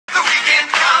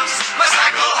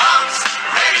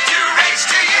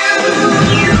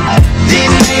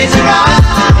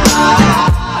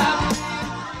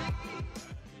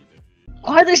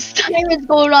shit's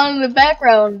going on in the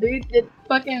background, dude. It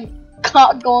fucking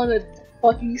caught going the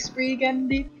fucking spree again,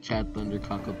 dude. Chat Thunder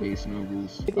Cockle Base, no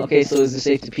rules. Okay, so is it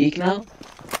safe to peek now?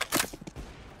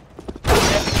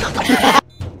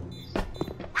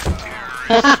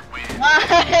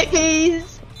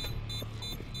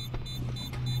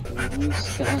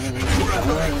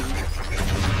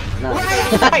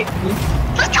 Nice!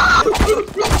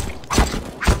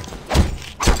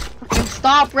 Fucking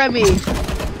stop, Remy!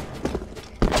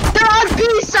 They're on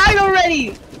B side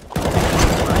already!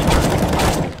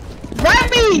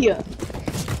 Remy!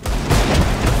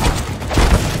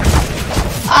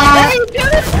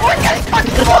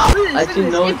 I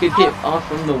didn't know it could get off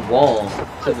from the wall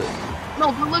to the.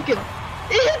 No, but look at it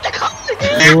hit the collar!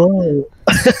 Hello.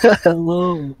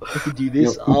 Hello. I could do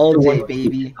this all day,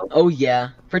 baby. Oh yeah.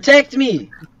 Protect me!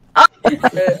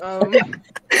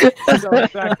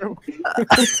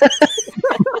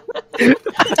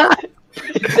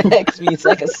 Protect me, it's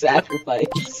like a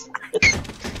sacrifice.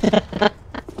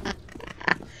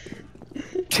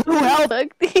 Who help?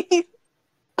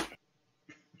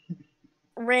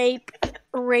 Rape. Rape.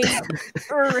 Rape.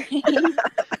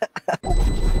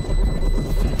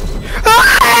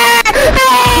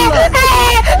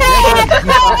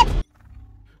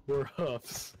 We're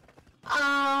huffs. You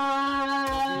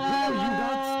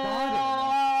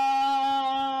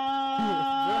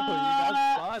got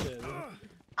spotted.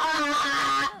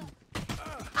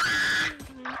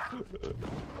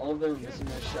 All of them are missing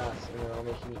their shots and they're all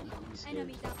making it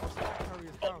easy.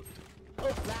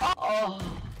 Oh.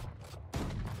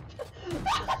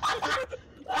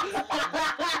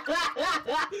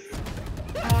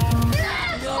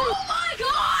 Oh my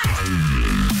god!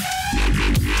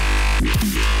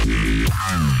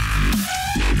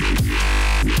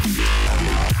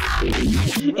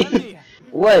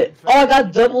 What? Oh, I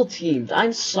got double teamed.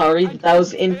 I'm sorry that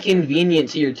was inconvenient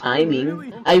to your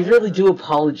timing. I really do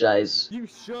apologize. You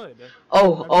should.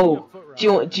 Oh,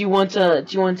 do you want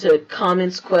to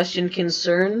comments, question,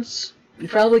 concerns? You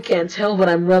probably can't tell, but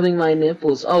I'm rubbing my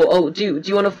nipples. Do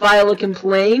you want to file a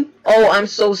complaint? Oh, I'm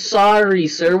so sorry,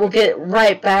 sir. We'll get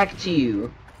right back to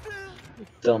you.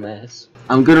 Dumbass.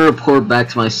 I'm gonna report back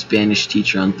to my Spanish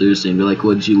teacher on Thursday and be like,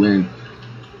 what did you learn?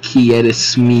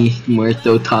 ¿Quieres mi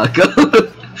muerto taco?